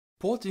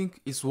Plotting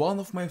is one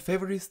of my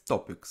favorite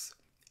topics.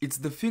 It's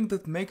the thing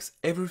that makes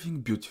everything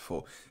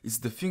beautiful. It's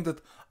the thing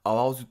that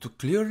allows you to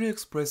clearly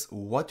express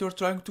what you're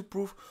trying to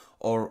prove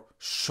or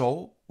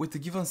show with a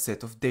given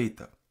set of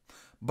data.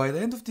 By the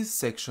end of this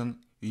section,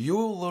 you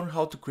will learn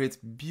how to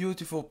create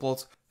beautiful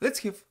plots.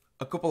 Let's have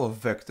a couple of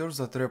vectors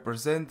that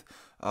represent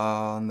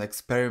an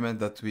experiment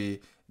that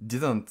we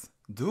didn't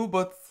do,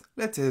 but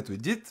let's say that we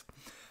did.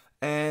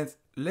 And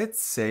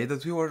let's say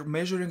that we were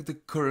measuring the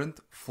current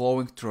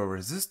flowing through a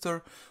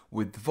resistor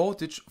with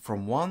voltage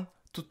from 1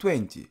 to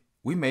 20.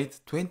 We made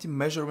 20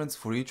 measurements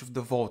for each of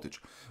the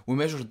voltage. We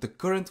measured the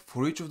current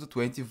for each of the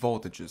 20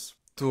 voltages.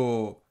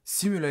 To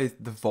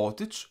simulate the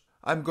voltage,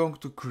 I'm going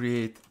to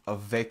create a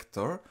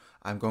vector.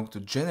 I'm going to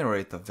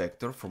generate a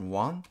vector from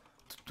 1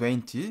 to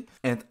 20.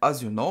 And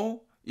as you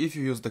know, if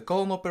you use the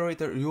colon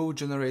operator, you will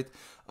generate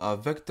a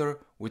vector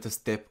with a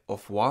step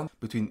of 1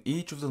 between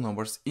each of the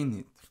numbers in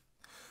it.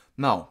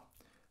 Now,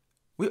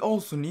 we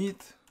also need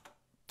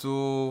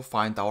to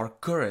find our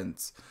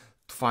currents.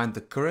 To find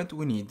the current,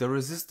 we need the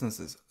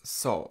resistances.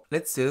 So,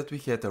 let's say that we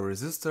had a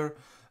resistor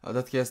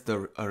that has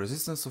a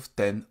resistance of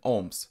 10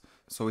 ohms.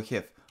 So we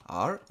have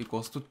R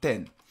equals to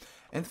 10.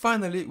 And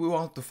finally, we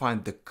want to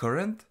find the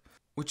current,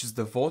 which is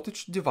the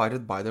voltage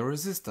divided by the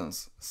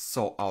resistance.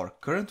 So our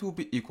current will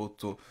be equal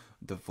to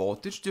the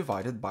voltage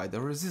divided by the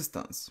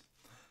resistance.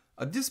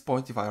 At this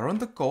point, if I run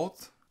the code,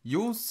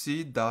 you'll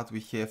see that we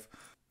have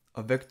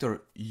a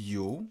vector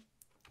U,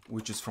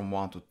 which is from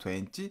 1 to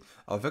 20,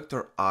 a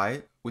vector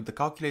I with the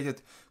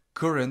calculated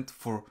current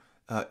for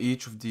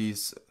each of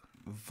these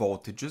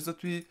voltages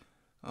that we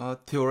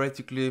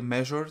theoretically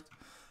measured,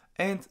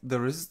 and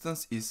the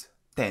resistance is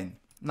 10.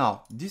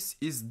 Now, this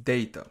is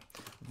data: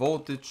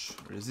 voltage,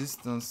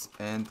 resistance,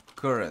 and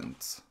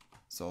current.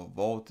 So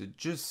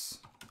voltages,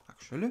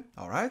 actually,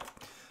 alright.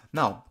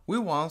 Now, we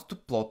want to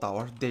plot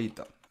our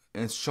data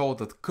and show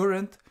that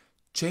current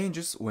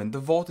changes when the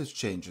voltage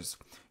changes.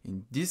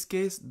 In this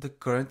case, the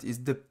current is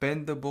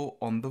dependable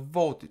on the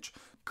voltage.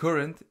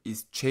 Current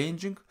is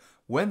changing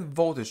when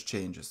voltage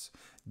changes.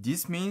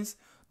 This means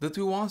that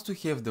we want to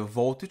have the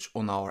voltage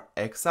on our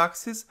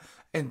x-axis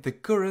and the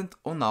current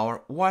on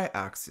our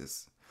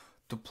y-axis.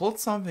 To plot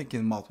something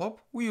in MATLAB,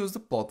 we use the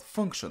plot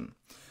function.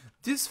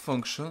 This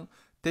function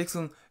takes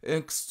an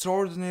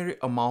extraordinary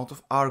amount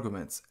of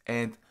arguments,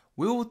 and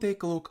we will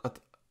take a look at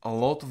a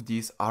lot of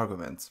these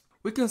arguments.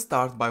 We can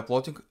start by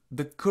plotting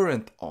the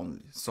current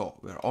only, so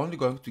we're only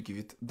going to give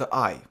it the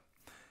I,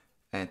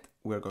 and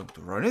we're going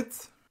to run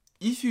it.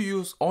 If you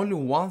use only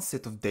one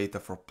set of data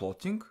for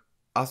plotting,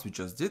 as we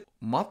just did,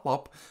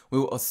 MATLAB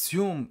will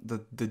assume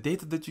that the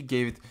data that you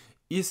gave it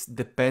is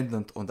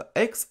dependent on the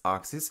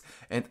x-axis,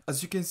 and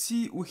as you can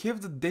see, we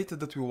have the data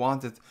that we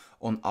wanted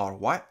on our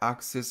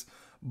y-axis,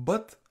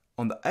 but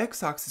on the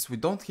x-axis we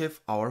don't have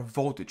our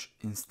voltage.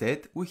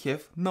 Instead, we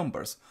have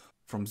numbers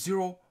from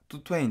 0 to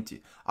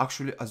 20.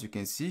 Actually, as you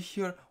can see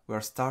here, we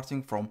are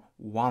starting from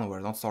 1, we're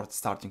not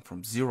starting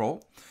from 0.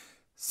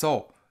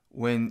 So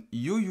when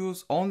you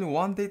use only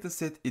one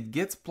dataset, it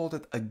gets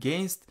plotted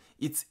against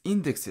its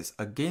indexes,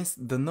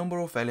 against the number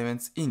of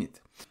elements in it.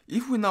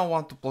 If we now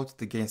want to plot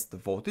it against the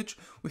voltage,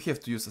 we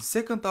have to use a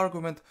second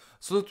argument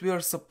so that we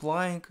are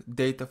supplying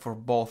data for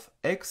both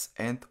x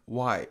and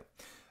y.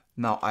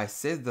 Now, I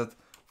said that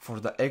for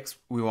the x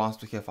we want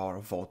to have our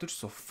voltage,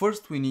 so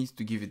first we need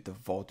to give it the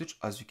voltage.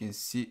 As you can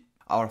see,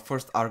 our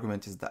first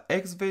argument is the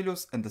x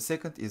values and the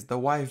second is the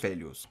y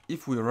values.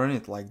 If we run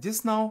it like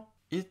this now,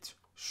 it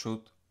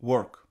should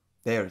work.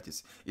 There it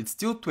is. It's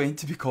still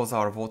 20 because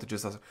our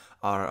voltages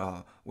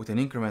are with an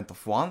increment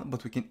of 1,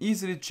 but we can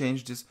easily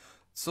change this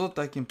so that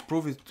I can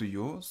prove it to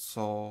you.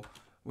 So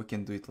we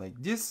can do it like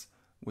this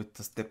with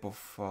a step of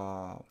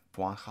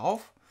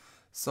 1/2.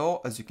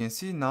 So as you can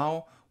see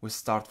now, we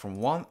start from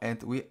 1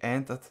 and we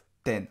end at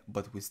 10,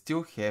 but we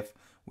still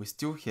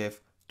have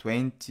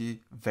 20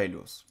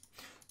 values.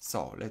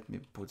 So let me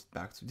put it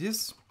back to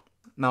this.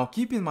 Now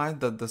keep in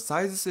mind that the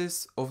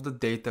sizes of the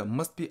data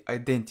must be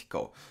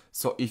identical.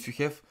 So if you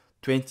have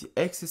 20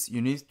 x's,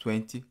 you need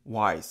 20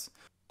 y's.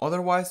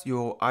 Otherwise,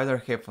 you'll either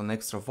have an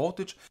extra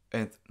voltage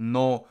and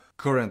no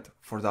current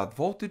for that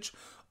voltage,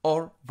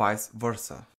 or vice versa.